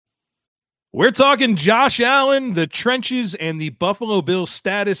We're talking Josh Allen, the trenches, and the Buffalo Bills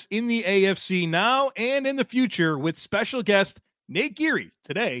status in the AFC now and in the future with special guest Nate Geary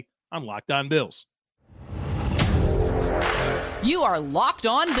today on Locked On Bills. You are Locked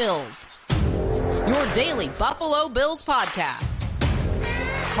On Bills, your daily Buffalo Bills podcast.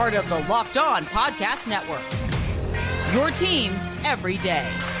 Part of the Locked On Podcast Network, your team every day.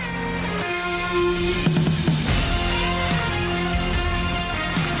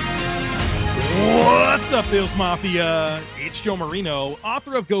 What's up, Bills Mafia? It's Joe Marino,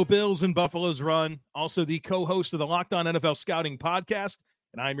 author of Go Bills and Buffalo's Run, also the co-host of the Locked On NFL Scouting podcast,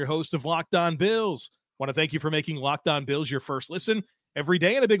 and I'm your host of Locked On Bills. Want to thank you for making Locked On Bills your first listen every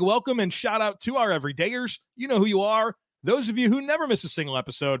day, and a big welcome and shout out to our everydayers. You know who you are. Those of you who never miss a single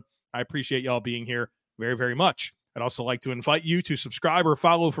episode, I appreciate y'all being here very, very much. I'd also like to invite you to subscribe or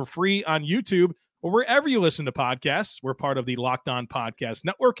follow for free on YouTube or wherever you listen to podcasts. We're part of the Locked On Podcast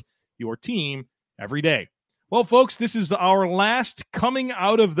Network, your team every day. Well, folks, this is our last coming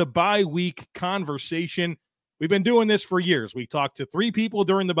out of the bye week conversation. We've been doing this for years. We talked to three people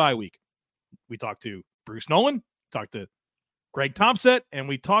during the bye week. We talked to Bruce Nolan, talked to Greg Thompson, and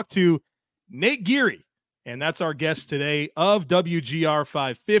we talked to Nate Geary. And that's our guest today of WGR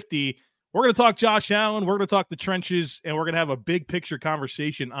 550. We're going to talk Josh Allen. We're going to talk the trenches, and we're going to have a big picture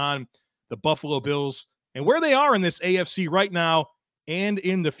conversation on the Buffalo Bills and where they are in this AFC right now and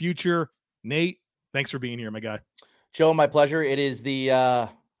in the future. Nate, thanks for being here, my guy. Joe, my pleasure. It is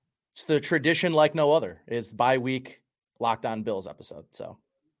it's the tradition like no other. It's bye week Locked On Bills episode. So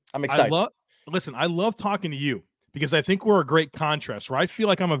I'm excited. I love talking to you because I think we're a great contrast, where I feel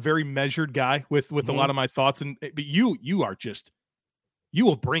like I'm a very measured guy with a lot of my thoughts. But you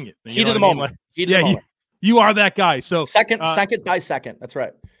will bring it. Heat of the moment. You are that guy. So second by second. That's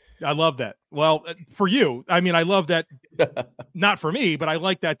right. I love that. Well, for you, I mean, I love that. Not for me, but I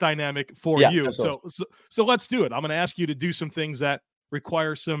like that dynamic for you. Absolutely. So let's do it. I'm going to ask you to do some things that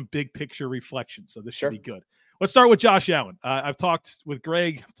require some big picture reflection. So this should be good. Let's start with Josh Allen. I've talked with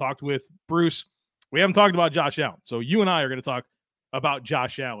Greg, I've talked with Bruce. We haven't talked about Josh Allen. So you and I are going to talk about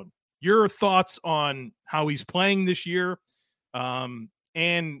Josh Allen. Your thoughts on how he's playing this year. And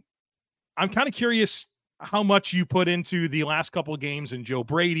I'm kind of curious how much you put into the last couple of games and Joe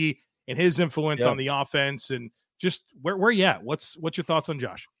Brady and his influence on the offense, and just where you at? What's your thoughts on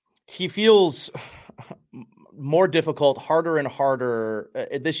Josh? He feels more difficult, harder and harder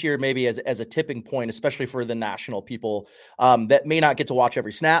this year, maybe as a tipping point, especially for the national people that may not get to watch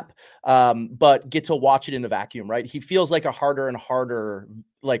every snap, but get to watch it in a vacuum, right? He feels like a harder and harder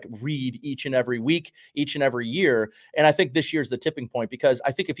read each and every week, each and every year. And I think this year's the tipping point, because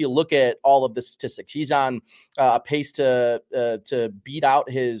I think if you look at all of the statistics, he's on a pace to beat out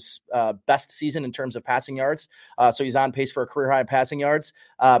his best season in terms of passing yards. So he's on pace for a career high in passing yards.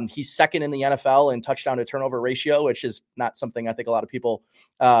 He's second in the NFL in touchdown to turnover ratio, which is not something I think a lot of people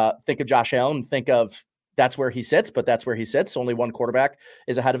think of Josh Allen and think of that's where he sits, but that's where he sits. Only one quarterback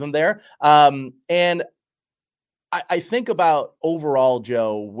is ahead of him there. And I think about overall,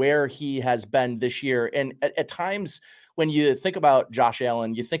 Joe, where he has been this year. And at times when you think about Josh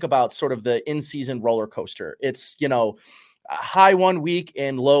Allen, you think about sort of the in-season roller coaster. It's, high one week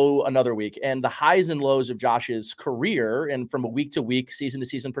and low another week. And the highs and lows of Josh's career, and from a week to week, season to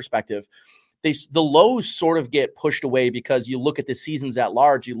season perspective, the lows sort of get pushed away because you look at the seasons at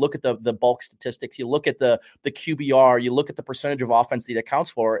large, you look at the bulk statistics, you look at the QBR, you look at the percentage of offense that he accounts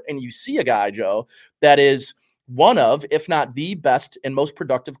for, and you see a guy, Joe, that is one of, if not the best and most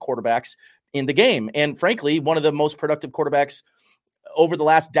productive quarterbacks in the game. And frankly, one of the most productive quarterbacks over the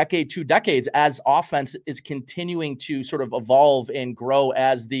last decade, 2 decades, as offense is continuing to sort of evolve and grow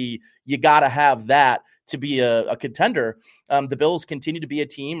as you got to have that to be a contender. The Bills continue to be a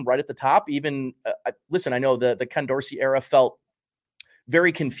team right at the top. Even listen, I know the Ken Dorsey era felt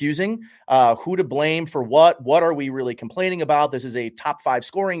very confusing. Who to blame for what are we really complaining about? This is a top 5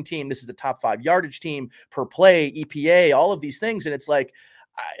 scoring team. This is a top 5 yardage team per play, EPA, all of these things. And it's like,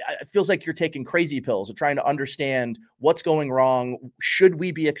 it feels like you're taking crazy pills or trying to understand what's going wrong. Should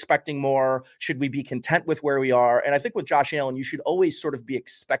we be expecting more? Should we be content with where we are? And I think with Josh Allen, you should always sort of be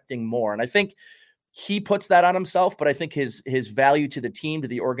expecting more. And I think he puts that on himself, but I think his value to the team, to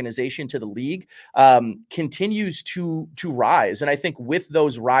the organization, to the league continues to rise. And I think with the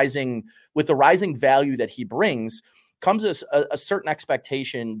rising value that he brings comes a certain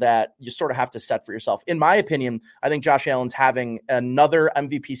expectation that you sort of have to set for yourself. In my opinion, I think Josh Allen's having another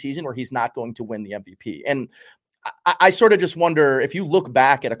MVP season where he's not going to win the MVP. And I sort of just wonder, if you look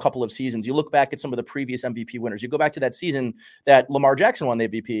back at a couple of seasons, you look back at some of the previous MVP winners, you go back to that season that Lamar Jackson won the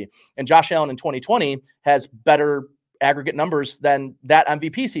MVP, and Josh Allen in 2020 has better aggregate numbers than that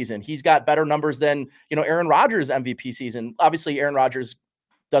MVP season. He's got better numbers than, Aaron Rodgers' MVP season. Obviously, Aaron Rodgers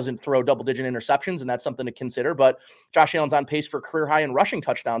doesn't throw double-digit interceptions, and that's something to consider. But Josh Allen's on pace for career high in rushing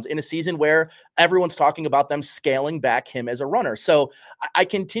touchdowns in a season where everyone's talking about them scaling back him as a runner. So I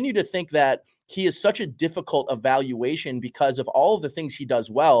continue to think that he is such a difficult evaluation because of all of the things he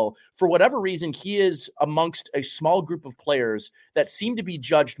does well. For whatever reason, he is amongst a small group of players that seem to be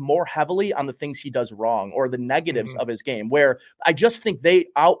judged more heavily on the things he does wrong or the negatives of his game, where I just think they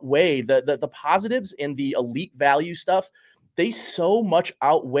outweigh the positives and the elite value stuff. They so much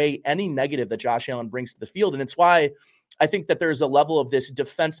outweigh any negative that Josh Allen brings to the field. And it's why I think that there's a level of this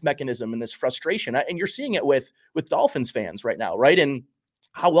defense mechanism and this frustration. And you're seeing it with Dolphins fans right now, right? And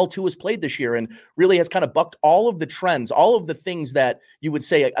how well Tua has played this year and really has kind of bucked all of the trends, all of the things that you would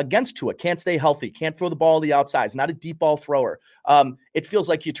say against Tua. Can't stay healthy, can't throw the ball to the outside, is not a deep ball thrower. It feels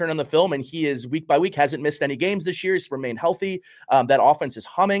like you turn on the film and he is week by week, hasn't missed any games this year. He's remained healthy. That offense is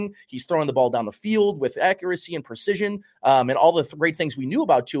humming. He's throwing the ball down the field with accuracy and precision, and all the great things we knew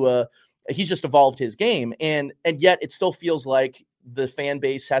about Tua. He's just evolved his game. And yet it still feels like the fan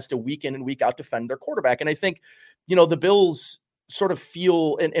base has to week in and week out defend their quarterback. And I think, the Bills sort of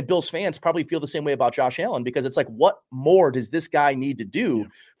feel, and Bills fans probably feel the same way about Josh Allen, because it's like, what more does this guy need to do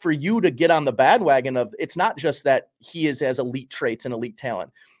for you to get on the bandwagon of, it's not just that he has elite traits and elite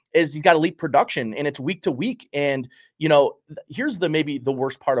talent, is he's got elite production and it's week to week. And, here's maybe the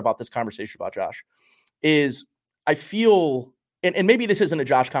worst part about this conversation about Josh is I feel, and maybe this isn't a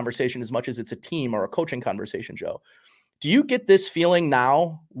Josh conversation as much as it's a team or a coaching conversation, Joe. Do you get this feeling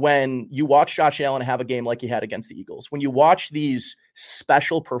now when you watch Josh Allen have a game like he had against the Eagles, when you watch these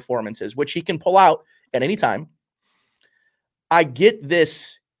special performances, which he can pull out at any time? I get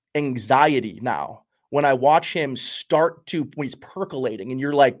this anxiety now when I watch him when he's percolating and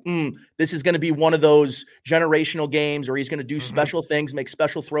you're like, this is going to be one of those generational games where he's going to do special things, make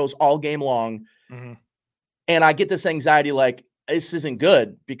special throws all game long. And I get this anxiety like, this isn't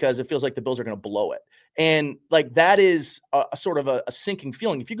good because it feels like the Bills are going to blow it. And like, that is a sort of a sinking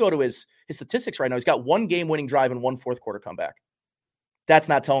feeling. If you go to his statistics right now, he's got one game winning drive and one fourth quarter comeback. That's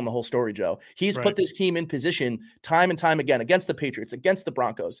not telling the whole story, Joe. He's put this team in position time and time again against the Patriots, against the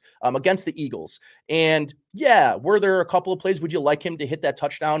Broncos, against the Eagles. And yeah, were there a couple of plays? Would you like him to hit that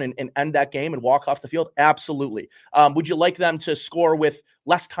touchdown and end that game and walk off the field? Absolutely. Would you like them to score with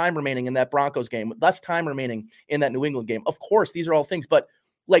less time remaining in that Broncos game, with less time remaining in that New England game? Of course, these are all things, but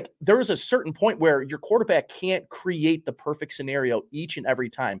like, there is a certain point where your quarterback can't create the perfect scenario each and every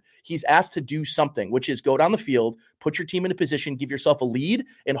time. He's asked to do something, which is go down the field, put your team in a position, give yourself a lead,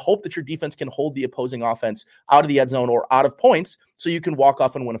 and hope that your defense can hold the opposing offense out of the end zone or out of points so you can walk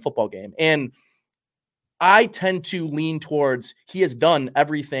off and win a football game. And I tend to lean towards he has done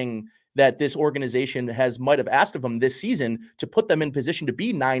everything that this organization might have asked of him this season to put them in position to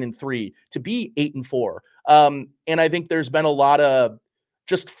be 9-3, to be 8-4. And I think there's been a lot of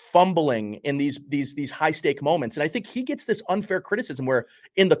just fumbling in these high stake moments. And I think he gets this unfair criticism where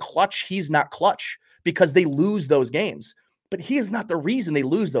in the clutch, he's not clutch because they lose those games, but he is not the reason they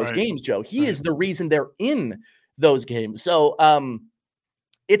lose those games, Joe. He is the reason they're in those games. So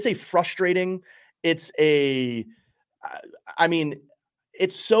it's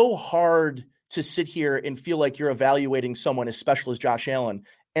so hard to sit here and feel like you're evaluating someone as special as Josh Allen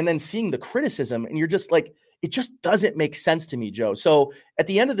and then seeing the criticism and you're just like, it just doesn't make sense to me, Joe. So at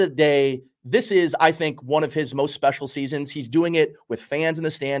the end of the day, this is, I think, one of his most special seasons. He's doing it with fans in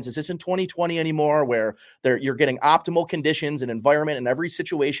the stands. This isn't 2020 anymore where you're getting optimal conditions and environment in every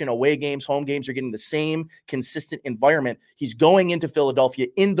situation, away games, home games, you're getting the same consistent environment. He's going into Philadelphia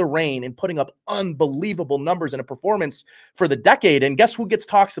in the rain and putting up unbelievable numbers in a performance for the decade. And guess who gets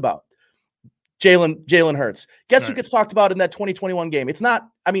talked about? Jalen Hurts. Guess who gets talked about in that 2021 game? It's not,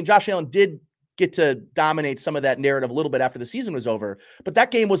 Josh Allen did get to dominate some of that narrative a little bit after the season was over, but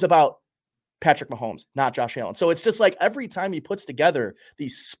that game was about Patrick Mahomes, not Josh Allen. So it's just like every time he puts together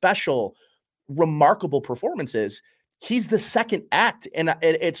these special, remarkable performances, he's the second act. And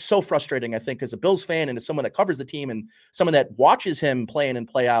it's so frustrating, I think, as a Bills fan and as someone that covers the team and someone that watches him play in and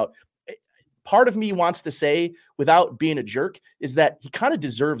play out. Part of me wants to say, without being a jerk, is that he kind of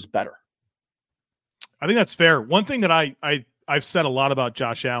deserves better. I think that's fair. One thing that I've said a lot about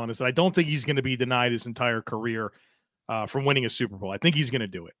Josh Allen is that I don't think he's going to be denied his entire career from winning a Super Bowl. I think he's going to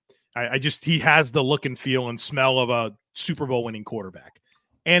do it. He has the look and feel and smell of a Super Bowl winning quarterback.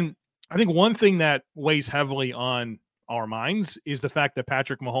 And I think one thing that weighs heavily on our minds is the fact that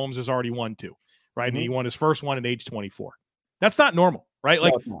Patrick Mahomes has already won two, right? Mm-hmm. And he won his first one at age 24. That's not normal, right?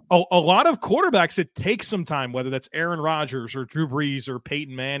 Like a lot of quarterbacks, it takes some time, whether that's Aaron Rodgers or Drew Brees or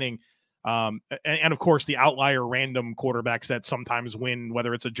Peyton Manning. And of course, the outlier random quarterbacks that sometimes win,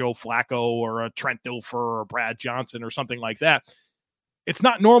 whether it's a Joe Flacco or a Trent Dilfer or a Brad Johnson or something like that. It's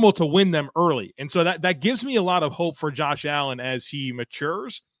not normal to win them early. And so that gives me a lot of hope for Josh Allen as he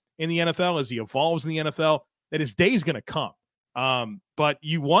matures in the NFL, as he evolves in the NFL, that his day is going to come. But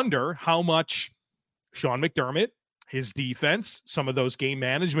you wonder how much Sean McDermott, his defense, some of those game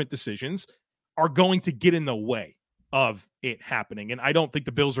management decisions are going to get in the way of it happening. And I don't think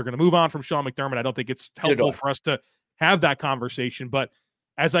the Bills are going to move on from Sean McDermott. I don't think it's helpful for us to have that conversation. But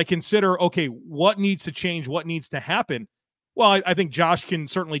as I consider, okay, what needs to change, what needs to happen? Well, I think Josh can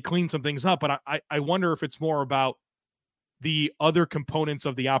certainly clean some things up, but I wonder if it's more about the other components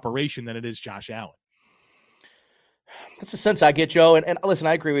of the operation than it is Josh Allen. That's the sense I get, Joe. And listen,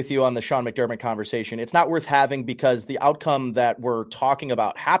 I agree with you on the Sean McDermott conversation. It's not worth having because the outcome that we're talking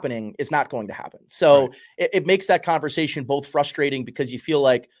about happening is not going to happen. So right. it makes that conversation both frustrating because you feel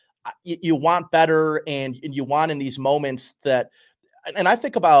like you want better and you want in these moments that, and I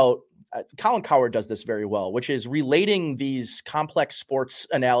think about Colin Cowherd does this very well, which is relating these complex sports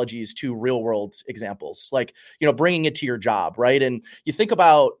analogies to real world examples, like, bringing it to your job. Right. And you think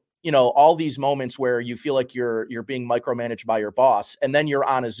about, all these moments where you feel like you're being micromanaged by your boss, and then you're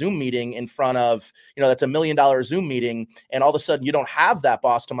on a Zoom meeting in front of, that's $1 million Zoom meeting. And all of a sudden you don't have that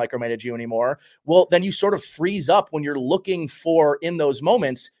boss to micromanage you anymore. Well, then you sort of freeze up when you're looking for, in those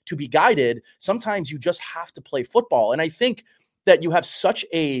moments, to be guided. Sometimes you just have to play football. And I think that you have such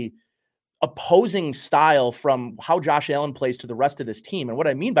a opposing style from how Josh Allen plays to the rest of this team. And what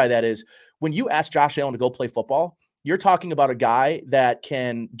I mean by that is when you ask Josh Allen to go play football, you're talking about a guy that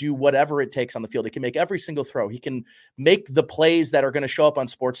can do whatever it takes on the field. He can make every single throw. He can make the plays that are going to show up on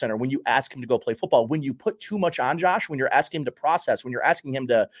SportsCenter when you ask him to go play football. When you put too much on Josh, when you're asking him to process, when you're asking him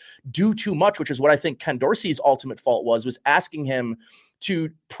to do too much, which is what I think Ken Dorsey's ultimate fault was asking him to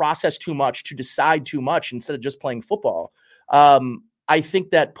process too much, to decide too much instead of just playing football. I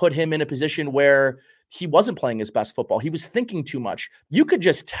think that put him in a position where he wasn't playing his best football. He was thinking too much. You could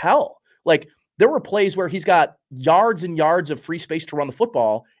just tell, like, there were plays where he's got yards and yards of free space to run the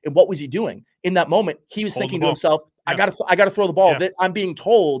football. And what was he doing in that moment? He was thinking to himself, I got to throw the ball. That I'm being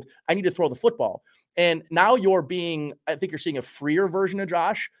told I need to throw the football. And now I think you're seeing a freer version of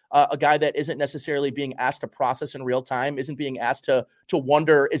Josh, a guy that isn't necessarily being asked to process in real time, isn't being asked to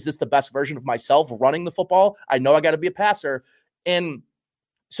wonder, is this the best version of myself running the football? I know I got to be a passer. And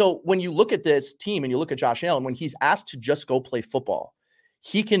so when you look at this team and you look at Josh Allen, when he's asked to just go play football,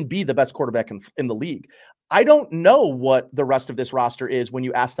 he can be the best quarterback in the league. I don't know what the rest of this roster is when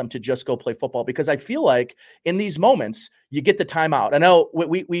you ask them to just go play football, because I feel like in these moments you get the timeout. I know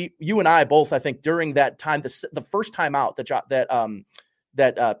you and I both, I think during that time, the first timeout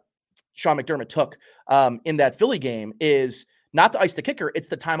that Sean McDermott took in that Philly game is not to ice the kicker. It's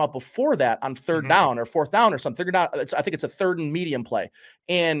the timeout before that on third down or fourth down or something. I think it's a third and medium play.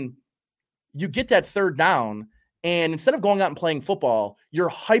 And you get that third down, and instead of going out and playing football, you're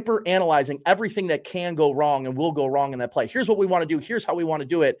hyper analyzing everything that can go wrong and will go wrong in that play. Here's what we want to do. Here's how we want to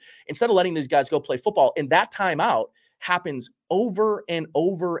do it. Instead of letting these guys go play football. And that timeout happens over and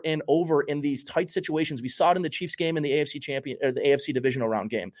over and over in these tight situations. We saw it in the Chiefs game in the AFC divisional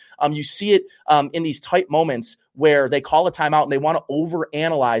round game. You see it in these tight moments where they call a timeout and they want to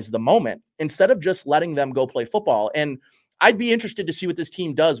overanalyze the moment instead of just letting them go play football. And I'd be interested to see what this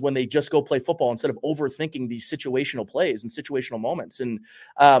team does when they just go play football instead of overthinking these situational plays and situational moments. And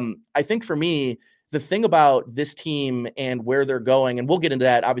I think for me, the thing about this team and where they're going, and we'll get into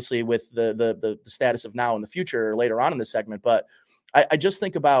that obviously with the status of now and the future later on in this segment, but I just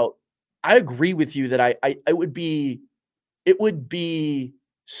think about, I agree with you that it would be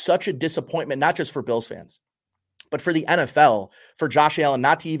such a disappointment, not just for Bills fans, but for the NFL, for Josh Allen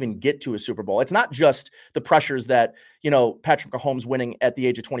not to even get to a Super Bowl. It's not just the pressures that, Patrick Mahomes winning at the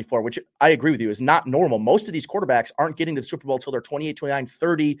age of 24, which I agree with you is not normal. Most of these quarterbacks aren't getting to the Super Bowl until they're 28, 29,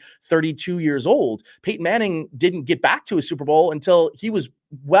 30, 32 years old. Peyton Manning didn't get back to a Super Bowl until he was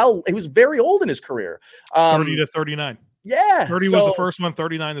very old in his career. 30 to 39. Yeah. 30 was the first one,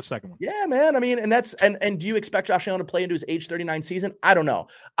 39 the second one. Yeah, man. I mean, and do you expect Josh Allen to play into his age 39 season? I don't know.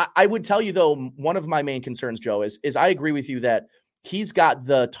 I would tell you, though, one of my main concerns, Joe, is I agree with you that he's got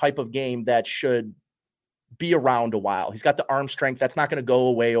the type of game that should be around a while. He's got the arm strength. That's not going to go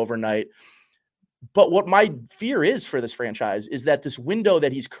away overnight. But what my fear is for this franchise is that this window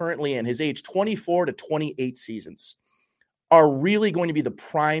that he's currently in, his age 24 to 28 seasons, are really going to be the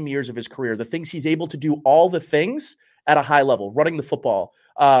prime years of his career. The things he's able to do, all the things at a high level, running the football,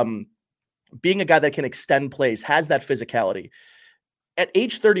 being a guy that can extend plays, has that physicality. at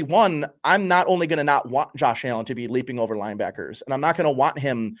age 31, I'm not only going to not want Josh Allen to be leaping over linebackers, and I'm not going to want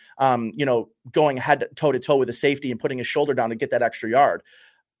him, going head toe to toe with a safety and putting his shoulder down to get that extra yard.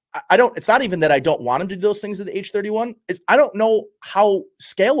 It's not even that I don't want him to do those things at age 31. I don't know how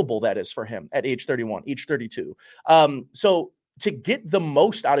scalable that is for him at age 31, age 32. So to get the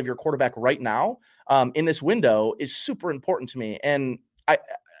most out of your quarterback right now in this window is super important to me. And I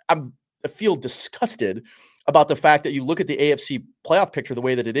feel disgusted about the fact that you look at the AFC playoff picture the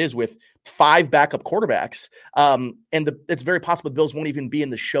way that it is with 5 backup quarterbacks. It's very possible the Bills won't even be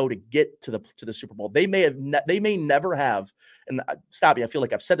in the show to get to the Super Bowl. They may never have, and stop me, I feel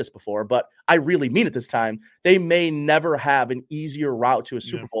like I've said this before, but I really mean it this time. They may never have an easier route to a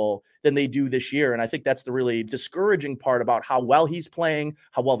Super Bowl than they do this year. And I think that's the really discouraging part about how well he's playing,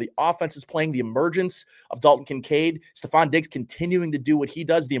 how well the offense is playing, the emergence of Dalton Kincaid, Stephon Diggs continuing to do what he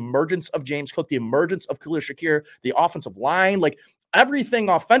does, the emergence of James Cook, the emergence of Khalil Shakir, the offensive line, like everything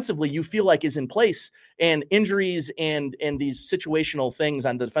offensively you feel like is in place, and injuries and these situational things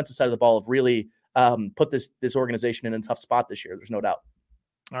on the defensive side of the ball have really put this organization in a tough spot this year. There's no doubt.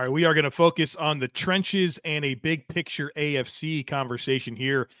 All right, we are going to focus on the trenches and a big picture AFC conversation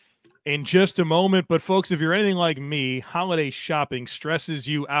here in just a moment. But folks, if you're anything like me, holiday shopping stresses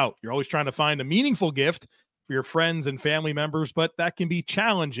you out. You're always trying to find a meaningful gift for your friends and family members, but that can be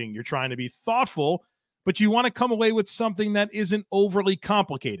challenging. You're trying to be thoughtful, but you want to come away with something that isn't overly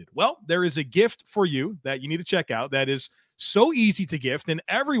complicated. Well, there is a gift for you that you need to check out that is so easy to gift, and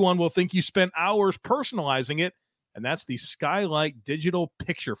everyone will think you spent hours personalizing it, and that's the Skylight digital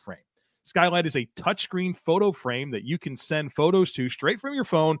picture frame. Skylight is a touchscreen photo frame that you can send photos to straight from your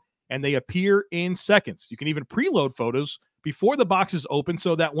phone, and they appear in seconds. You can even preload photos before the box is open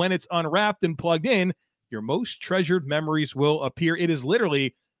so that when it's unwrapped and plugged in, your most treasured memories will appear. It is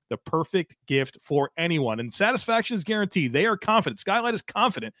literally the perfect gift for anyone, and satisfaction is guaranteed. They are confident. Skylight is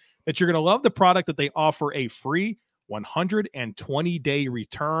confident that you're going to love the product, that they offer a free 120-day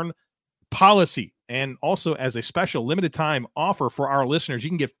return policy. And also, as a special limited time offer for our listeners, you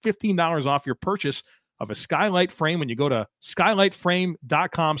can get $15 off your purchase of a Skylight frame when you go to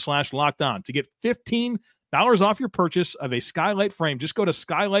skylightframe.com/lockedon. To get $15 off your purchase of a Skylight frame, just go to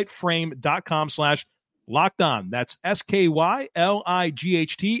skylightframe.com/lockedon. That's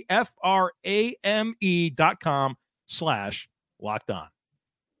skylightframe.com/lockedon.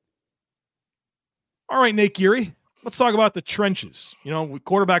 All right, Nate Geary, let's talk about the trenches.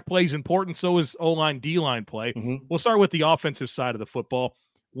 Quarterback play is important, so is O-line, D-line play. Mm-hmm. We'll start with the offensive side of the football.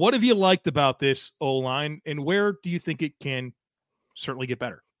 What have you liked about this O-line, and where do you think it can certainly get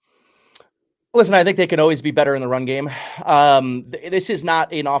better? Listen, I think they can always be better in the run game. This is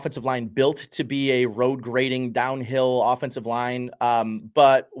not an offensive line built to be a road grading downhill offensive line.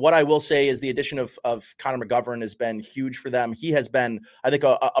 But what I will say is the addition of Connor McGovern has been huge for them. He has been, I think,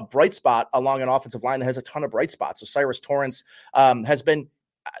 a bright spot along an offensive line that has a ton of bright spots. So Cyrus Torrence has been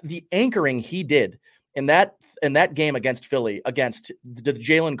the anchoring he did in that game against Philly, against the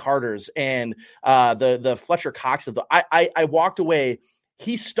Jalen Carters and the Fletcher Cox of the. I walked away.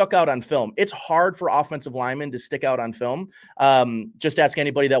 He stuck out on film. It's hard for offensive linemen to stick out on film. Just ask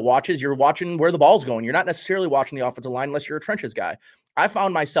anybody that watches. You're watching where the ball's going. You're not necessarily watching the offensive line unless you're a trenches guy. I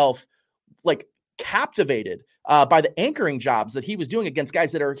found myself captivated by the anchoring jobs that he was doing against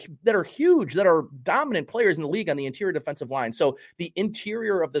guys that are huge, that are dominant players in the league on the interior defensive line. So the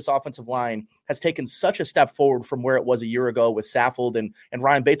interior of this offensive line has taken such a step forward from where it was a year ago with Saffold and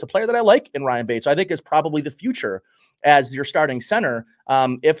Ryan Bates, a player that I like in Ryan Bates. I think is probably the future as your starting center.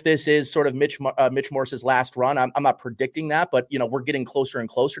 If this is sort of Mitch Morse's last run, I'm not predicting that, but we're getting closer and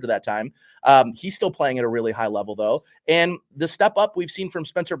closer to that time. He's still playing at a really high level though. And the step up we've seen from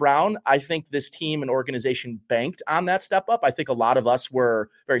Spencer Brown, I think this team and organization banked on that step up. I think a lot of us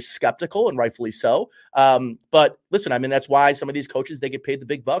were very skeptical, and rightfully so. But listen, I mean, that's why some of these coaches, they get paid the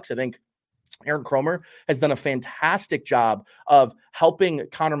big bucks. I think Aaron Kromer has done a fantastic job of helping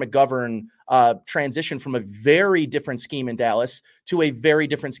Connor McGovern transition from a very different scheme in Dallas to a very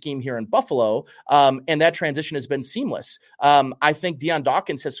different scheme here in Buffalo. And that transition has been seamless. I think Deion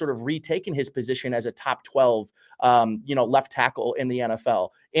Dawkins has sort of retaken his position as a top 12, left tackle in the NFL.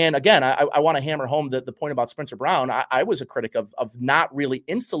 And again, I want to hammer home the point about Spencer Brown. I was a critic of not really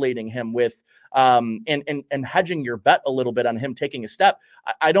insulating him with and hedging your bet a little bit on him taking a step.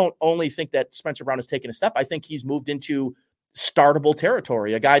 I don't only think that Spencer Brown has taken a step. I think he's moved into startable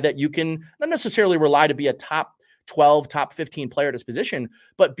territory, a guy that you can not necessarily rely to be a top 12, top 15 player at his position,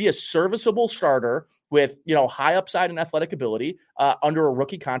 but be a serviceable starter with, high upside and athletic ability under a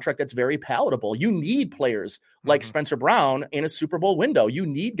rookie contract that's very palatable. You need players like Spencer Brown in a Super Bowl window. You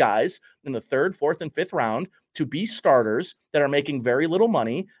need guys in the 3rd, 4th, and 5th round to be starters that are making very little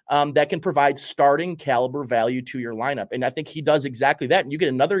money, that can provide starting caliber value to your lineup. And I think he does exactly that. And you get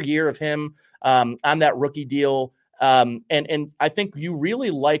another year of him on that rookie deal. And I think you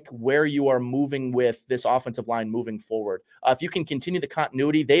really like where you are moving with this offensive line moving forward. If you can continue the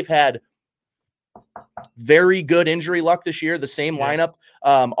continuity, they've had very good injury luck this year, the same lineup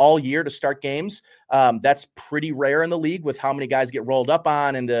all year to start games. That's pretty rare in the league with how many guys get rolled up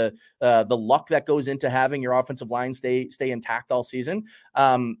on and the luck that goes into having your offensive line stay intact all season.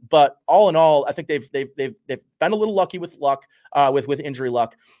 But all in all, I think they've been a little lucky with luck, with injury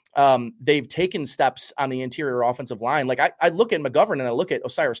luck. They've taken steps on the interior offensive line. Like I look at McGovern and I look at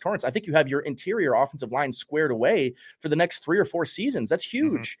O'Cyrus Torrence. I think you have your interior offensive line squared away for the next 3 or 4 seasons. That's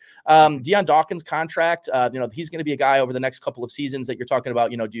huge. Deion Dawkins contract, he's going to be a guy over the next couple of seasons that you're talking about.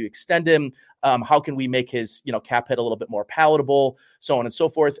 Do you extend him? How can we make his, cap hit a little bit more palatable, so on and so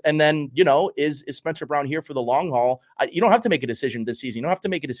forth. And then, is Spencer Brown here for the long haul? You don't have to make a decision this season. You don't have to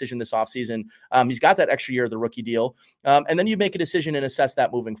make a decision this offseason. He's got that extra year of the rookie deal. And then you make a decision and assess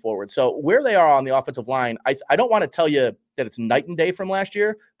that moving forward. So where they are on the offensive line, I don't want to tell you that it's night and day from last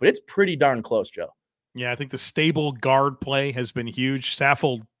year, but it's pretty darn close, Joe. Yeah, I think the stable guard play has been huge.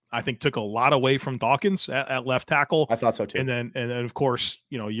 Saffold, I think, took a lot away from Dawkins at left tackle. I thought so too. And then of course,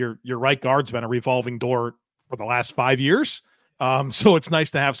 your right guard's been a revolving door for the last 5 years. So it's nice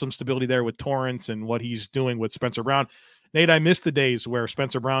to have some stability there with Torrance and what he's doing with Spencer Brown. Nate, I missed the days where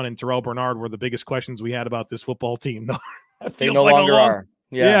Spencer Brown and Terrell Bernard were the biggest questions we had about this football team. They no longer are.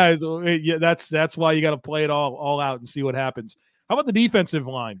 Yeah, that's why you got to play it all out and see what happens. How about the defensive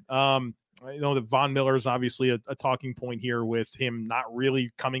line? That Von Miller is obviously a talking point here with him not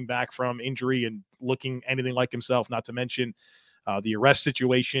really coming back from injury and looking anything like himself, not to mention the arrest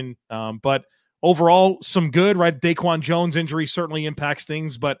situation. But overall, some good, right? Daquan Jones' injury certainly impacts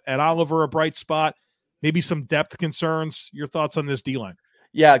things, but at Oliver, a bright spot, maybe some depth concerns. Your thoughts on this D-line?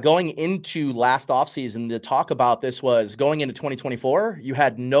 Yeah, going into last offseason, the talk about this was going into 2024, you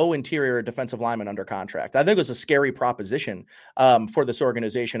had no interior defensive lineman under contract. I think it was a scary proposition for this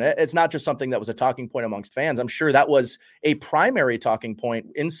organization. It's not just something that was a talking point amongst fans. I'm sure that was a primary talking point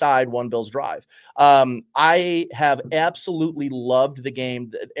inside One Bills Drive. I have absolutely loved the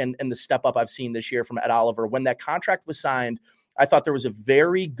game and the step up I've seen this year from Ed Oliver. When that contract was signed, I thought there was a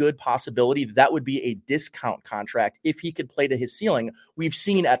very good possibility that would be a discount contract if he could play to his ceiling. We've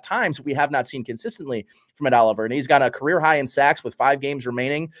seen at times, we have not seen consistently from Ed Oliver, and he's got a career high in sacks with 5 games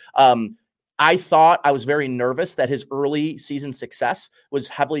remaining. I was very nervous that his early season success was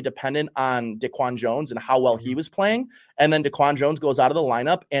heavily dependent on Daquan Jones and how well he was playing. And then Daquan Jones goes out of the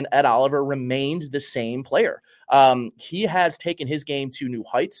lineup and Ed Oliver remained the same player. He has taken his game to new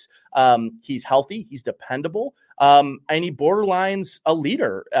heights. He's healthy. He's dependable. And he borderlines a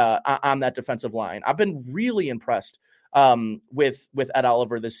leader on that defensive line. I've been really impressed with Ed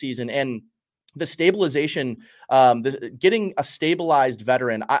Oliver this season. And the stabilization, getting a stabilized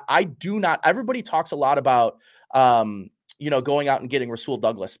veteran. I do not, everybody talks a lot about, going out and getting Rasul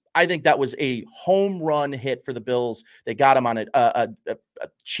Douglas. I think that was a home run hit for the Bills. They got him on a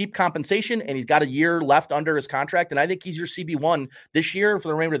cheap compensation, and he's got a year left under his contract. And I think he's your CB1 this year, for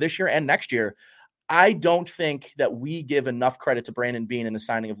the remainder of this year and next year. I don't think that we give enough credit to Brandon Beane in the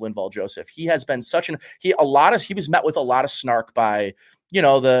signing of Linval Joseph. He has been he was met with a lot of snark by,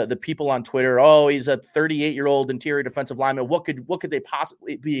 the people on Twitter. Oh, he's a 38-year-old interior defensive lineman. What could they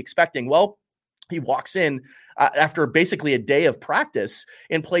possibly be expecting? Well, he walks in after basically a day of practice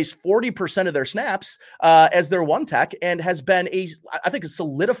and plays 40% of their snaps as their one tech, and has been I think a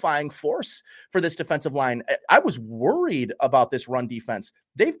solidifying force for this defensive line. I was worried about this run defense.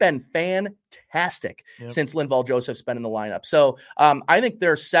 They've been fantastic since Linval Joseph's been in the lineup. So I think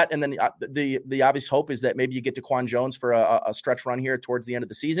they're set. And then the obvious hope is that maybe you get Daquan Jones for a stretch run here towards the end of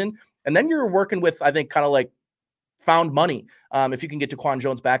the season. And then you're working with, I think, kind of like found money. If you can get Daquan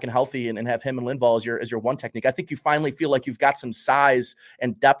Jones back and healthy and have him and Linval as your one technique, I think you finally feel like you've got some size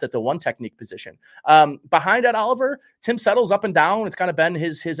and depth at the one technique position. Behind Ed Oliver, Tim Settle's up and down. It's kind of been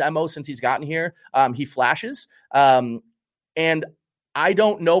his MO since he's gotten here. He flashes. And I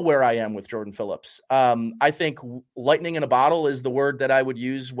don't know where I am with Jordan Phillips. I think lightning in a bottle is the word that I would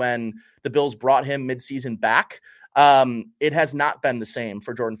use when the Bills brought him midseason back. It has not been the same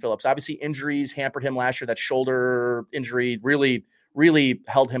for Jordan Phillips. Obviously, injuries hampered him last year. That shoulder injury really, really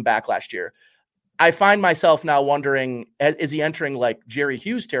held him back last year. I find myself now wondering, is he entering like Jerry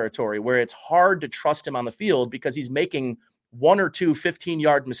Hughes territory where it's hard to trust him on the field because he's making one or two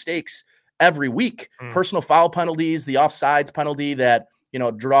 15-yard mistakes every week, personal foul penalties, the offsides penalty that,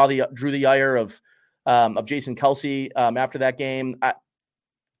 drew the ire of Jason Kelsey after that game.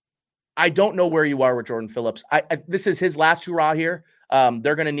 I don't know where you are with Jordan Phillips. This is his last hurrah here.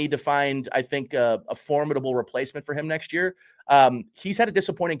 They're going to need to find, I think, a formidable replacement for him next year. He's had a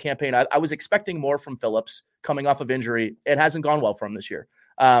disappointing campaign. I was expecting more from Phillips coming off of injury. It hasn't gone well for him this year.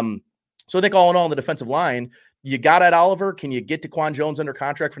 So I think all in all, on the defensive line, you got Ed Oliver. Can you get DaQuan Jones under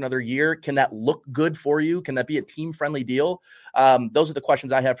contract for another year? Can that look good for you? Can that be a team-friendly deal? Those are the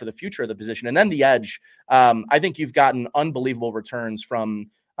questions I have for the future of the position. And then the edge, I think you've gotten unbelievable returns from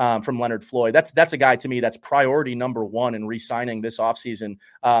Leonard Floyd. That's a guy to me that's priority number one in re-signing this offseason.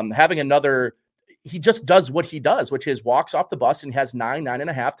 Having another, he just does what he does, which is walks off the bus and has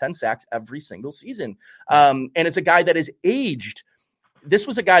 9.5, 10 sacks every single season. And it's a guy that is aged. This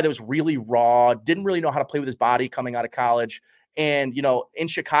was a guy that was really raw, didn't really know how to play with his body coming out of college. And, in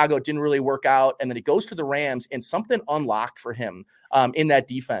Chicago, it didn't really work out. And then he goes to the Rams and something unlocked for him in that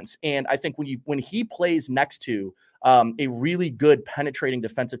defense. And I think when he plays next to a really good penetrating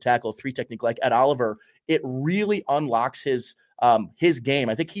defensive tackle, 3 technique like Ed Oliver, it really unlocks his game.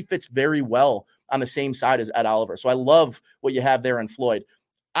 I think he fits very well on the same side as Ed Oliver. So I love what you have there in Floyd.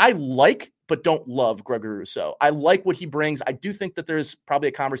 I like, but don't love Gregory Rousseau. I like what he brings. I do think that there's probably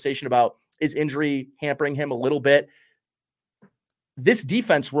a conversation about, is injury hampering him a little bit? This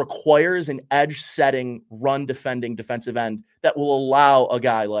defense requires an edge-setting, run-defending defensive end that will allow a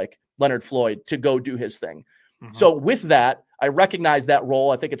guy like Leonard Floyd to go do his thing. Mm-hmm. So with that, I recognize that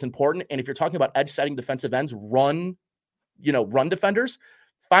role. I think it's important. And if you're talking about edge-setting defensive ends, run defenders,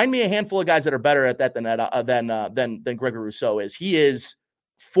 find me a handful of guys that are better at that than Gregory Rousseau is. He is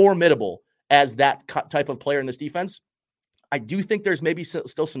formidable as that type of player in this defense. I do think there's maybe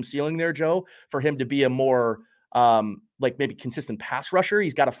still some ceiling there, Joe, for him to be a more maybe consistent pass rusher.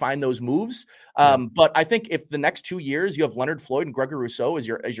 He's got to find those moves. But I think if the next 2 years you have Leonard Floyd and Gregory Rousseau as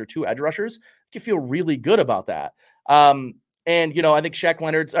your 2 edge rushers, you feel really good about that. And I think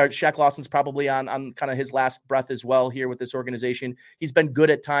Shaq Lawson's probably on kind of his last breath as well here with this organization. He's been good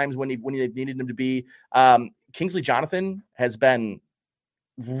at times when they needed him to be. Kingsley Jonathan has been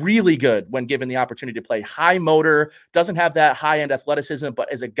really good when given the opportunity to play. High motor, doesn't have that high-end athleticism,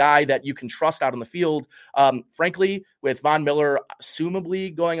 but as a guy that you can trust out on the field. Frankly, with Von Miller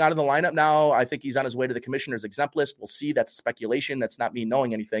assumably going out of the lineup now, I think he's on his way to the commissioner's exempt list. We'll see. That's speculation. That's not me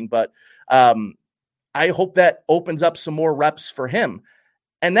knowing anything, but I hope that opens up some more reps for him.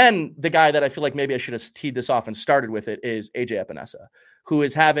 And then the guy that I feel like maybe I should have teed this off and started with it is AJ Epinesa, who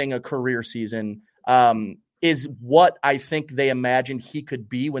is having a career season. Is what I think they imagined he could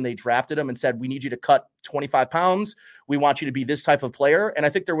be when they drafted him and said, we need you to cut 25 pounds. We want you to be this type of player. And I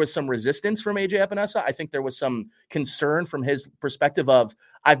think there was some resistance from AJ Epinesa. I think there was some concern from his perspective of,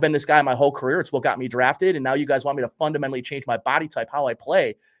 I've been this guy my whole career. It's what got me drafted. And now you guys want me to fundamentally change my body type, how I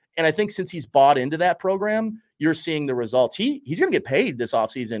play. And I think since he's bought into that program, you're seeing the results. He's going to get paid this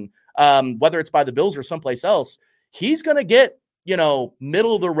offseason, whether it's by the Bills or someplace else. He's going to get,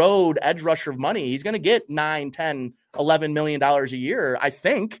 middle of the road edge rusher money. He's going to get $9, $10, $11 million a year, I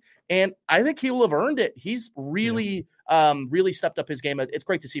think. And I think he will have earned it. He's really, really stepped up his game. It's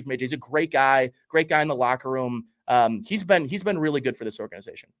great to see from AJ. He's a great guy in the locker room. He's been really good for this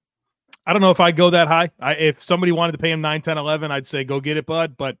organization. I don't know if I'd go that high. If somebody wanted to pay him 9, 10, 11, I'd say, go get it,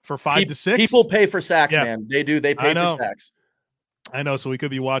 bud. But for 5 to 6, people pay for sacks, man. They do. They pay for sacks. I know. So we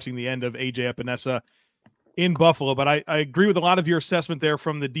could be watching the end of AJ Epinesa in Buffalo, but I agree with a lot of your assessment there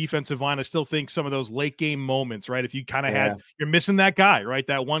from the defensive line. I still think some of those late game moments, right? If you kind of you're missing that guy, right?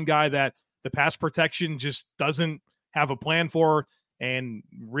 That one guy that the pass protection just doesn't have a plan for and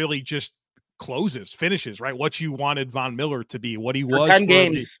really just finishes, right? What you wanted Von Miller to be, what he was 10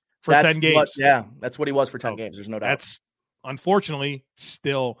 games. For 10 games. That's what he was for 10 games. There's no doubt. That's unfortunately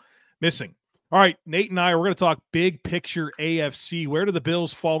still missing. All right, Nate and we're going to talk big picture AFC. Where do the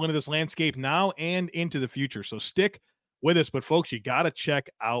Bills fall into this landscape now and into the future? So stick with us. But, folks, you got to check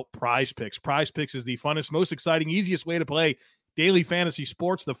out Prize Picks. Prize Picks is the funnest, most exciting, easiest way to play daily fantasy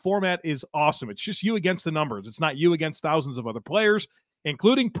sports. The format is awesome. It's just you against the numbers. It's not you against thousands of other players,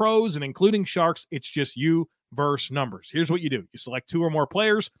 including pros and including sharks. It's just you versus numbers. Here's what you do. You select 2 or more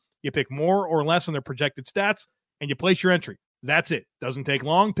players. You pick more or less on their projected stats, and you place your entry. That's it. Doesn't take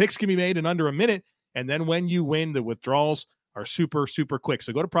long. Picks can be made in under a minute. And then when you win, the withdrawals are super, super quick.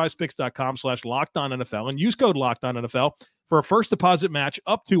 So go to prizepicks.com/LockedOnNFL and use code LockedOnNFL for a first deposit match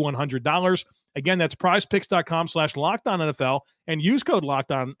up to $100. Again, that's prizepicks.com/LockedOnNFL and use code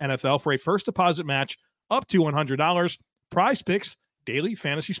LockedOnNFL for a first deposit match up to $100. Prize Picks, daily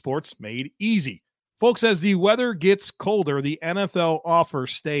fantasy sports made easy. Folks, as the weather gets colder, the NFL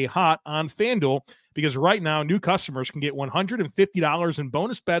offers stay hot on FanDuel because right now new customers can get $150 in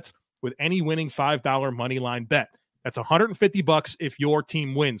bonus bets with any winning $5 money line bet. That's $150 if your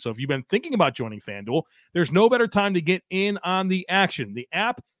team wins. So if you've been thinking about joining FanDuel, there's no better time to get in on the action. The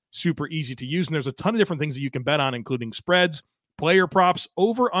app, super easy to use, and there's a ton of different things that you can bet on, including spreads, player props,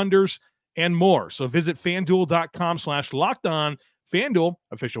 over-unders, and more. So visit FanDuel.com/LockedOn. FanDuel,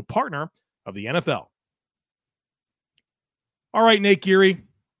 official partner of the NFL. All right, Nate Geary,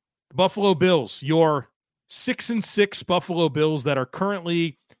 Buffalo Bills, your 6-6 Buffalo Bills that are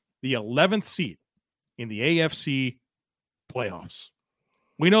currently the 11th seed in the AFC playoffs.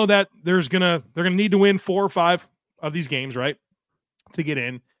 We know that they're gonna need to win 4 or 5 of these games, right, to get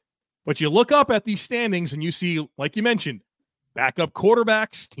in. But you look up at these standings and you see, like you mentioned, backup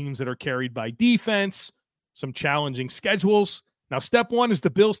quarterbacks, teams that are carried by defense, some challenging schedules. Now, step one is the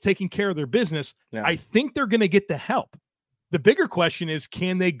Bills taking care of their business. Yeah. I think they're going to get the help. The bigger question is,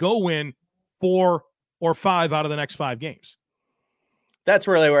 can they go win 4 or 5 out of the next 5 games? That's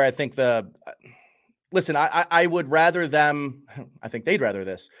really where I think listen, I would rather them, I think they'd rather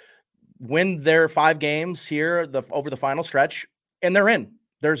this, win their 5 gaints here over the final stretch, and they're in.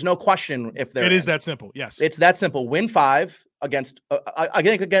 There's no question if they're in. It is that simple, yes. It's that simple. Win 5 against,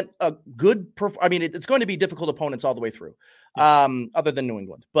 again, a good, it's going to be difficult opponents all the way through, other than New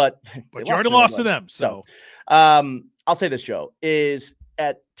England. But you already lost to them. So I'll say this, Joe, is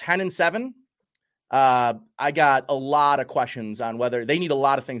at 10-7, I got a lot of questions on whether they need a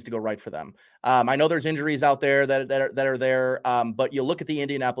lot of things to go right for them. I know there's injuries out there that are there, but you look at the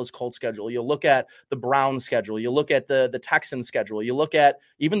Indianapolis Colts schedule, you look at the Browns schedule, you look at the Texans schedule, you look at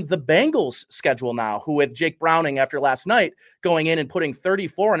even the Bengals schedule now, who with Jake Browning after last night going in and putting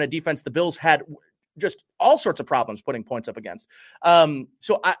 34 on a defense the Bills had just all sorts of problems putting points up against.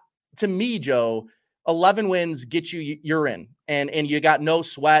 To me, Joe, 11 wins get you're in, and you got no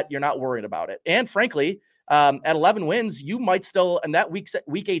sweat. You're not worried about it. And frankly, at 11 wins, you might still, and that week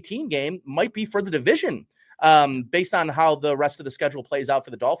 18 game might be for the division, based on how the rest of the schedule plays out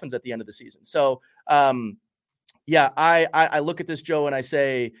for the Dolphins at the end of the season. So, I look at this, Joe, and I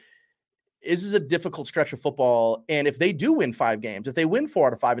say, this is a difficult stretch of football. And if they do win 5 games, if they win 4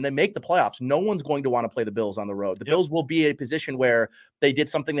 out of 5 and they make the playoffs, no one's going to want to play the Bills on the road. The Bills will be in a position where they did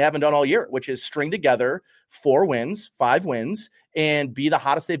something they haven't done all year, which is string together 4 wins, 5 wins, and be the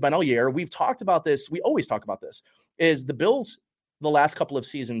hottest they've been all year. We've talked about this. We always talk about this, is the Bills, the last couple of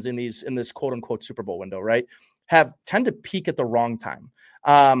seasons in this quote unquote Super Bowl window, right, tend to peak at the wrong time.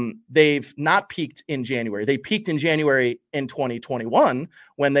 They've not peaked in January. They peaked in January in 2021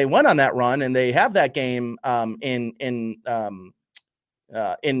 when they went on that run, and they have that game in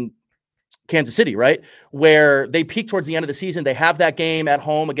Kansas City, right, where they peak towards the end of the season. They have that game at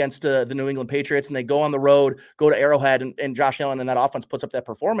home against the New England Patriots, and they go on the road, go to Arrowhead, and Josh Allen and that offense puts up that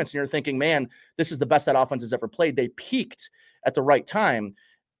performance, and you're thinking, man, this is the best that offense has ever played. They peaked at the right time.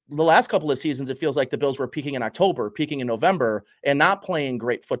 The last couple of seasons, it feels like the Bills were peaking in October, peaking in November, and not playing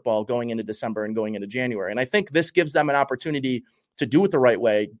great football going into December and going into January. And I think this gives them an opportunity to do it the right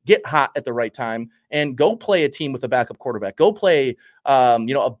way, get hot at the right time, and go play a team with a backup quarterback. Go play,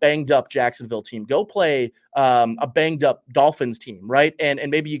 a banged up Jacksonville team. Go play a banged up Dolphins team, right? And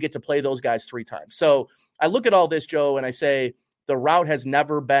maybe you get to play those guys 3 times. So I look at all this, Joe, and I say the route has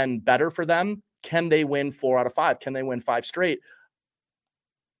never been better for them. Can they win 4 out of 5? Can they win 5 straight?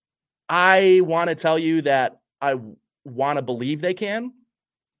 I want to tell you that I want to believe they can.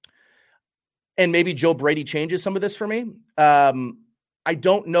 And maybe Joe Brady changes some of this for me. I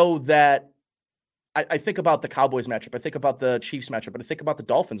don't know that. I think about the Cowboys matchup. I think about the Chiefs matchup. But I think about the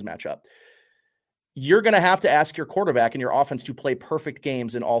Dolphins matchup. You're going to have to ask your quarterback and your offense to play perfect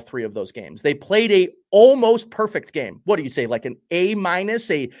games in all 3 of those games. They played a almost perfect game. What do you say? Like an A-,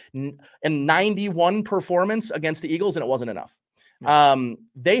 a 91 performance against the Eagles, and it wasn't enough.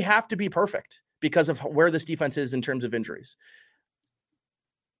 They have to be perfect because of where this defense is in terms of injuries.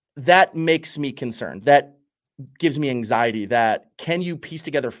 That makes me concerned. That gives me anxiety. That can you piece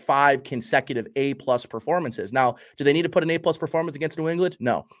together 5 consecutive A+ performances? Now, do they need to put an A+ performance against New England?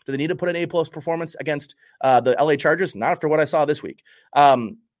 No. Do they need to put an A+ performance against the LA Chargers? Not after what I saw this week.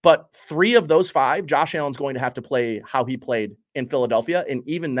 But 3 of those 5, Josh Allen's going to have to play how he played in Philadelphia. And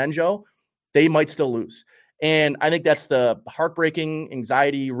even then, Joe, they might still lose. And I think that's the heartbreaking,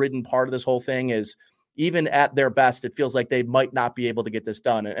 anxiety-ridden part of this whole thing is even at their best, it feels like they might not be able to get this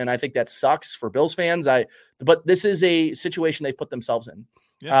done. And I think that sucks for Bills fans. But this is a situation they put themselves in.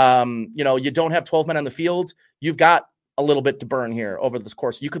 Yeah. You don't have 12 men on the field. You've got a little bit to burn here over this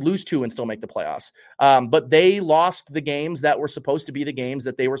course. You could lose 2 and still make the playoffs. But they lost the games that were supposed to be the games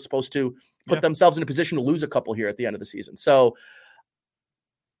that they were supposed to put themselves in a position to lose a couple here at the end of the season. So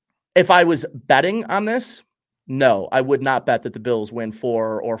if I was betting on this, no, I would not bet that the Bills win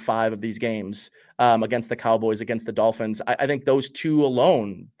 4 or 5 of these games against the Cowboys, against the Dolphins. I think those 2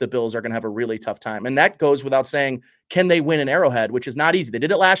 alone, the Bills are going to have a really tough time. And that goes without saying, can they win in Arrowhead, which is not easy. They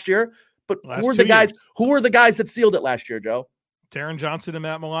did it last year, but who were the guys that sealed it last year, Joe? Taron Johnson and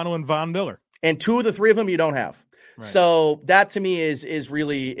Matt Milano and Von Miller. And 2 of the 3 of them you don't have. Right. So that to me is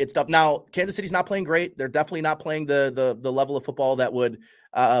really, it's tough. Now, Kansas City's not playing great. They're definitely not playing the level of football that would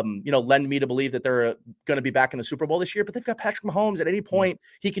lend me to believe that they're going to be back in the Super Bowl this year, but they've got Patrick Mahomes. At any point,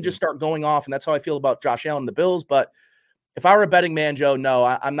 he can just start going off. And that's how I feel about Josh Allen and the Bills. But if I were a betting man, Joe, no,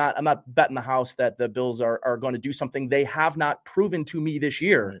 I'm not betting the house that the Bills are going to do something they have not proven to me this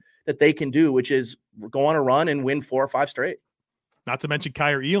year that they can do, which is go on a run and win 4 or 5 straight. Not to mention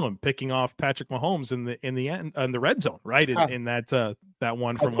Kyer Elam picking off Patrick Mahomes in the end in the red zone, right? In that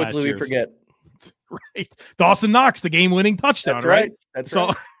one from last year. Quickly we forget. Right. Dawson Knox, the game-winning touchdown, That's right? That's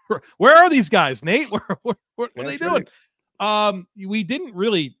so, right. Where are these guys, Nate? What are they doing? We didn't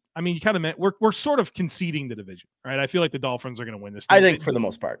really, you kind of meant we're sort of conceding the division, right? I feel like the Dolphins are going to win this thing. I think for the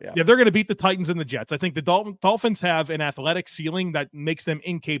most part, yeah. Yeah, they're going to beat the Titans and the Jets. I think the Dolphins have an athletic ceiling that makes them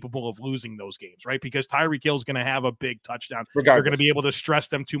incapable of losing those games, right? Because Tyreek Hill is going to have a big touchdown. Regardless. They're going to be able to stress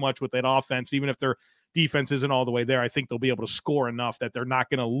them too much with that offense, even if their defense isn't all the way there. I think they'll be able to score enough that they're not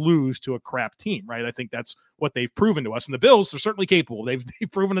going to lose to a crap team, right? I think that's what they've proven to us. And the Bills are certainly capable. They've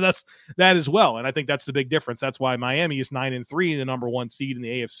proven to us that as well. And I think that's the big difference. That's why Miami is 9-3, the number 1 seed in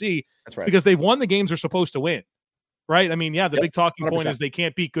the AFC. That's right. Because they've won the games they're supposed to win, right? The big talking 100%. Point is they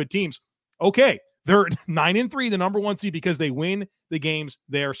can't beat good teams. Okay, they're 9-3, the number 1 seed, because they win the games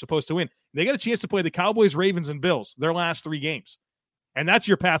they're supposed to win. They got a chance to play the Cowboys, Ravens, and Bills, their last 3 games. And that's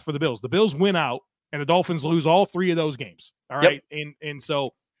your path for the Bills. The Bills win out, and the Dolphins lose all 3 of those games. All right. And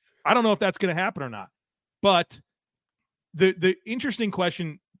so I don't know if that's going to happen or not. But the interesting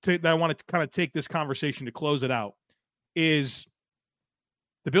question that I want to kind of take this conversation to close it out is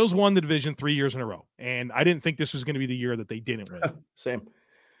the Bills won the division 3 years in a row. And I didn't think this was going to be the year that they didn't win. Same.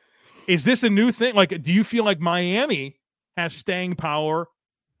 Is this a new thing? Like, do you feel like Miami has staying power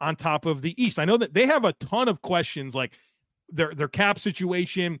on top of the East? I know that they have a ton of questions, like their cap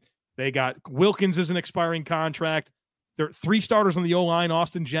situation. They got Wilkins as an expiring contract. There are 3 starters on the O-line,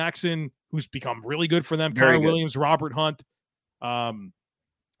 Austin Jackson, who's become really good for them, Connor Williams, Robert Hunt.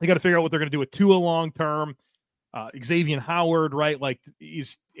 They got to figure out what they're going to do with Tua long-term. Xavier Howard, right? Like,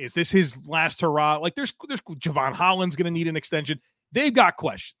 is this his last hurrah? Like, there's Javon Holland's going to need an extension. They've got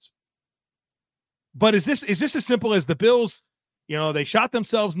questions. But is this as simple as the Bills? They shot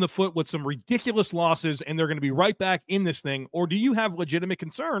themselves in the foot with some ridiculous losses, and they're going to be right back in this thing? Or do you have legitimate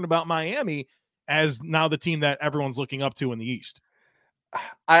concern about Miami as now the team that everyone's looking up to in the East?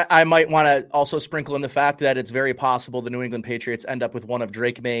 I might want to also sprinkle in the fact that it's very possible the New England Patriots end up with one of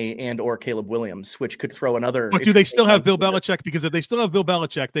Drake May and or Caleb Williams, which could throw another. But do they still have Bill Belichick? Because if they still have Bill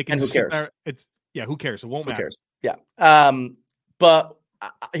Belichick, they can. And who cares? Who cares? It won't matter. Who cares? Yeah. But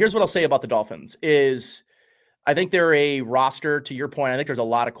here's what I'll say about the Dolphins is I think they're a roster, to your point. I think there's a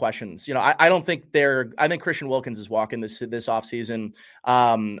lot of questions. I don't think I think Christian Wilkins is walking this offseason.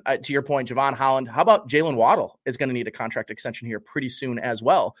 To your point, Javon Holland, how about Jalen Waddle is going to need a contract extension here pretty soon as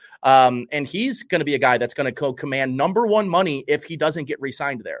well. And he's going to be a guy that's going to command number 1 money if he doesn't get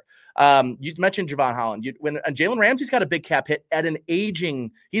re-signed there. You mentioned Javon Holland. When Jalen Ramsey's got a big cap hit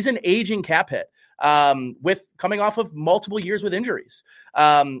he's an aging cap hit. With coming off of multiple years with injuries.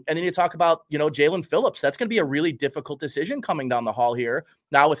 And then you talk about, Jalen Phillips. That's going to be a really difficult decision coming down the hall here.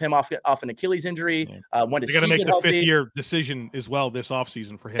 Now with him off an Achilles injury, when does he get healthy? They got to make the 5th-year decision as well this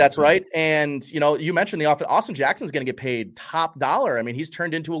offseason for him. That's right. And, you mentioned the Austin Jackson's going to get paid top dollar. I mean, he's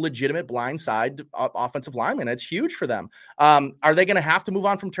turned into a legitimate blindside offensive lineman. It's huge for them. Are they going to have to move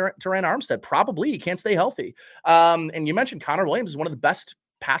on from Terran Armstead? Probably. He can't stay healthy. And you mentioned Connor Williams is one of the best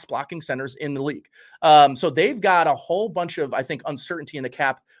pass blocking centers in the league. So they've got a whole bunch of, I think, uncertainty in the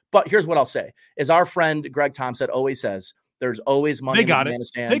cap. But here's what I'll say is our friend Greg Thompson always says, there's always money. They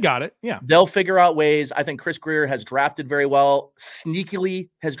got it. Yeah. They'll figure out ways. I think Chris Greer has drafted very well, sneakily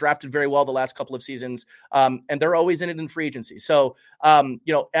has drafted very well the last couple of seasons. And they're always in it in free agency. So, am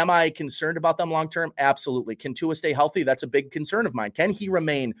I concerned about them long-term? Absolutely. Can Tua stay healthy? That's a big concern of mine. Can he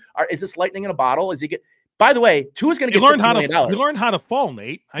remain? Is this lightning in a bottle? By the way, Tua's going to get $50 million. He learned how to fall,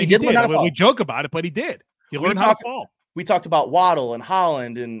 Nate. He did learn how to fall. We joke about it, but he did. He learned how to fall. We talked about Waddle and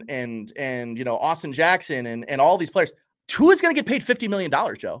Holland and Austin Jackson and all these players. Tua's going to get paid $50 million,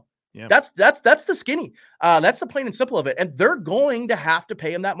 Joe. Yeah. That's the skinny. That's the plain and simple of it. And they're going to have to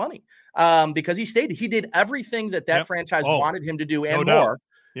pay him that money because he did everything that franchise wanted him to do and more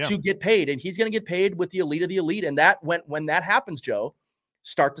to get paid. And he's going to get paid with the elite of the elite. And that when that happens, Joe,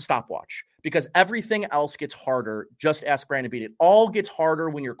 start the stopwatch because everything else gets harder. Just ask Brandon Beane. It all gets harder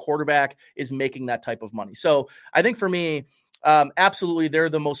when your quarterback is making that type of money. So I think for me, absolutely, they're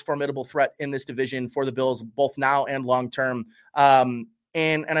the most formidable threat in this division for the Bills, both now and long term.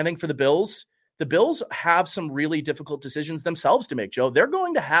 And I think for the Bills have some really difficult decisions themselves to make, Joe. They're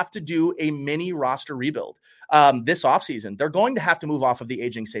going to have to do a mini roster rebuild this offseason. They're going to have to move off of the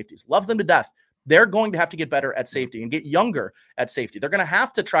aging safeties. Love them to death. They're going to have to get better at safety and get younger at safety. They're going to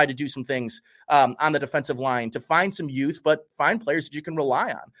have to try to do some things on the defensive line to find some youth, but find players that you can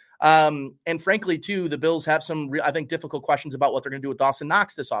rely on. And frankly, too, the Bills have some, I think, difficult questions about what they're going to do with Dawson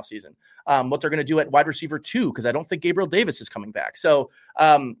Knox this offseason, what they're going to do at wide receiver 2, because I don't think Gabriel Davis is coming back. So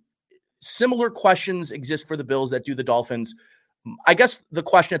similar questions exist for the Bills that do the Dolphins. I guess the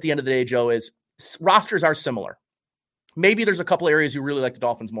question at the end of the day, Joe, is rosters are similar. Maybe there's a couple areas you really like the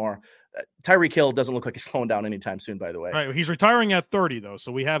Dolphins more. Tyreek Hill doesn't look like he's slowing down anytime soon, by the way. Right. He's retiring at 30, though, so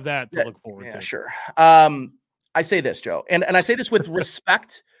we have that to look forward to. Sure. I say this, Joe, and I say this with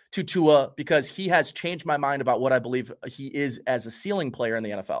respect to Tua because he has changed my mind about what I believe he is as a ceiling player in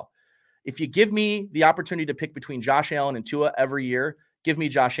the NFL. If you give me the opportunity to pick between Josh Allen and Tua every year, give me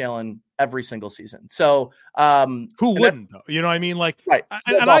Josh Allen every single season. So who wouldn't, though? You know what I mean? Like, right.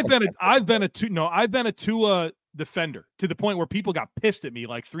 And I've been a Tua defender to the point where people got pissed at me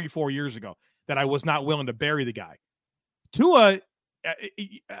like 3-4 years ago that I was not willing to bury the guy. Tua,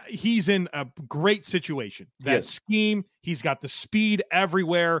 he's in a great situation. That scheme, he's got the speed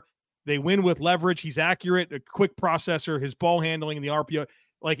everywhere. They win with leverage. He's accurate, a quick processor, his ball handling in the RPO.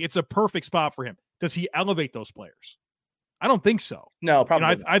 Like, it's a perfect spot for him. Does he elevate those players? I don't think so. No,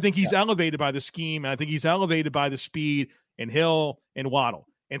 probably. I think he's elevated by the scheme, and I think he's elevated by the speed and Hill and Waddle.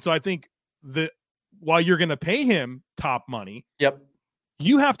 And so I think while you're going to pay him top money,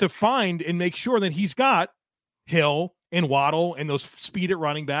 you have to find and make sure that he's got Hill and Waddle and those speed at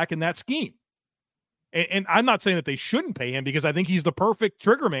running back and that scheme. And I'm not saying that they shouldn't pay him because I think he's the perfect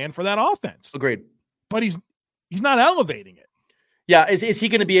trigger man for that offense. Agreed. But he's not elevating it. Yeah, is he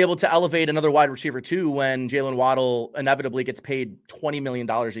going to be able to elevate another wide receiver too when Jalen Waddle inevitably gets paid $20 million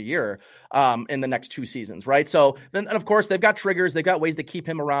a year in the next 2 seasons, right? So then, and of course, they've got triggers. They've got ways to keep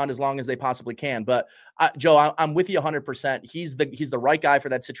him around as long as they possibly can. But Joe, I'm with you 100%. He's the right guy for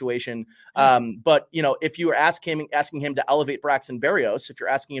that situation. But if you were asking him to elevate Braxton Berrios, if you're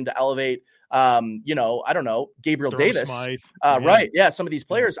asking him to elevate, I don't know, Gabriel Davis, right? Yeah, some of these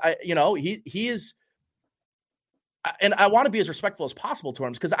players, he is. And I want to be as respectful as possible to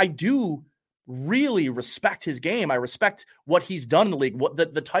him because I do really respect his game. I respect what he's done in the league, what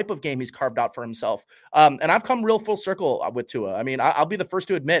the type of game he's carved out for himself. And I've come real full circle with Tua. I mean, I'll be the first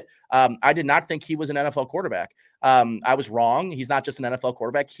to admit I did not think he was an NFL quarterback. I was wrong. He's not just an NFL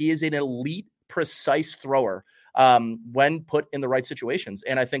quarterback. He is an elite, precise thrower when put in the right situations.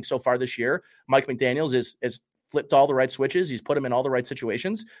 And I think so far this year, Mike McDaniels is flipped all the right switches. He's put him in all the right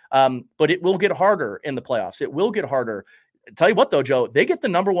situations. But it will get harder in the playoffs. It will get harder. Tell you what, though, Joe, they get the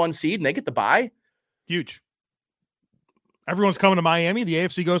number 1 seed and they get the bye. Huge. Everyone's coming to Miami. The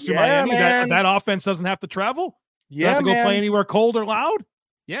AFC goes through Miami. That offense doesn't have to travel. You have to go play anywhere cold or loud.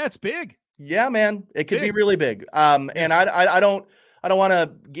 Yeah, it's big. Yeah, man. It could be really big. And I don't want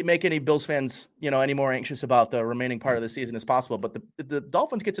to make any Bills fans, any more anxious about the remaining part of the season as possible. But the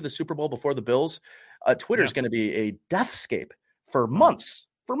Dolphins get to the Super Bowl before the Bills. Twitter is going to be a deathscape for months.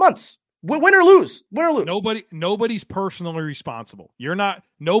 Win or lose. Nobody's personally responsible.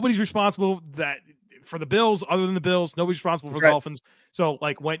 Nobody's responsible for the Bills other than the Bills. Nobody's responsible for the Dolphins. So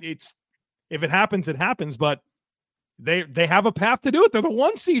if it happens, it happens. But they have a path to do it. They're the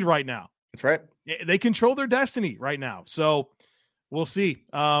 1 seed right now. That's right. They control their destiny right now. So we'll see.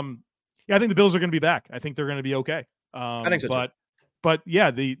 I think the Bills are going to be back. I think they're going to be okay. I think so too. But yeah,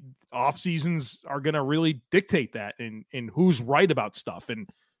 the off seasons are going to really dictate that and who's right about stuff. And,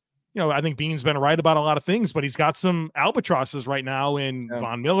 I think Beane's been right about a lot of things, but he's got some albatrosses right now in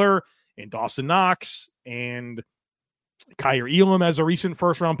Von Miller and Dawson Knox and Kyer Elam as a recent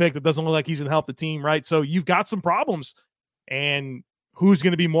first-round pick that doesn't look like he's going to help the team, right? So you've got some problems. And who's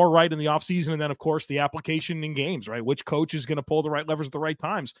going to be more right in the offseason? And then, of course, the application in games, right? Which coach is going to pull the right levers at the right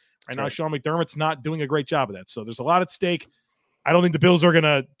times? Right now, Sean McDermott's not doing a great job of that. So there's a lot at stake. I don't think the Bills are going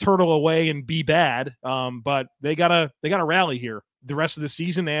to turtle away and be bad, but they gotta rally here the rest of the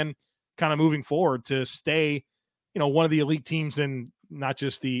season and kind of moving forward to stay, one of the elite teams in not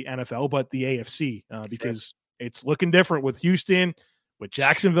just the NFL but the AFC because It's looking different with Houston, with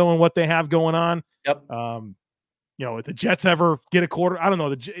Jacksonville and what they have going on. Yep. If the Jets ever get a quarter, I don't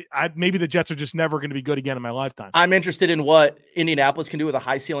know. Maybe the Jets are just never going to be good again in my lifetime. I'm interested in what Indianapolis can do with a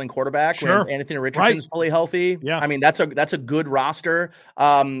high ceiling quarterback when Anthony Richardson's fully healthy. Yeah. I mean, that's a good roster.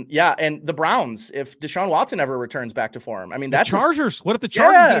 And the Browns, if Deshaun Watson ever returns back to form, I mean, that's Chargers. What if the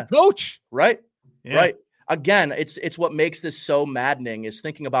Chargers get a coach? Right. Yeah. Right. Again, it's what makes this so maddening is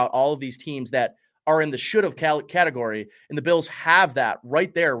thinking about all of these teams that are in the should have category, and the Bills have that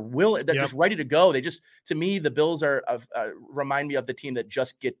right there. They're just ready to go. To me, the Bills remind me of the team that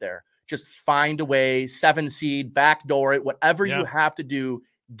just get there, just find a way, 7 seed, backdoor it, whatever you have to do,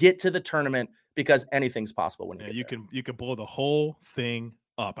 get to the tournament because anything's possible when you get there. You can blow the whole thing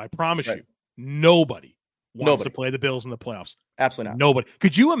up. I promise you, nobody wants to play the Bills in the playoffs. Absolutely not. Nobody.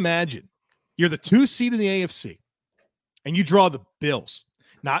 Could you imagine? You're the 2 seed in the AFC, and you draw the Bills.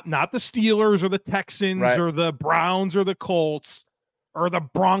 Not the Steelers or the Texans or the Browns or the Colts or the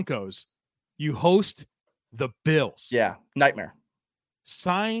Broncos. You host the Bills. Yeah, nightmare.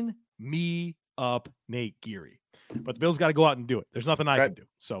 Sign me up, Nate Geary. But the Bills got to go out and do it. There's nothing I can do.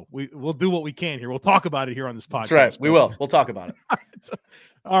 So we'll do what we can here. We'll talk about it here on this podcast. That's right. We will. We'll talk about it.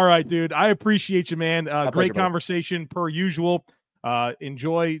 All right, dude. I appreciate you, man. Great pleasure, conversation per usual.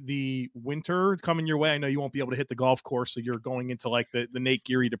 Enjoy the winter coming your way. I know you won't be able to hit the golf course, so you're going into like the Nate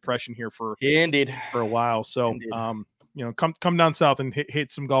Geary depression here for a while. So, come down south and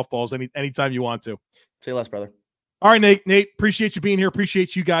hit some golf balls anytime you want to. Say less, brother. All right, Nate, appreciate you being here.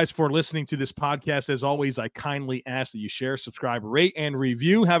 Appreciate you guys for listening to this podcast. As always, I kindly ask that you share, subscribe, rate, and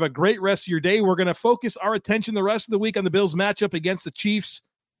review. Have a great rest of your day. We're going to focus our attention the rest of the week on the Bills matchup against the Chiefs.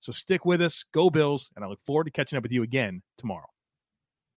 So stick with us. Go Bills. And I look forward to catching up with you again tomorrow.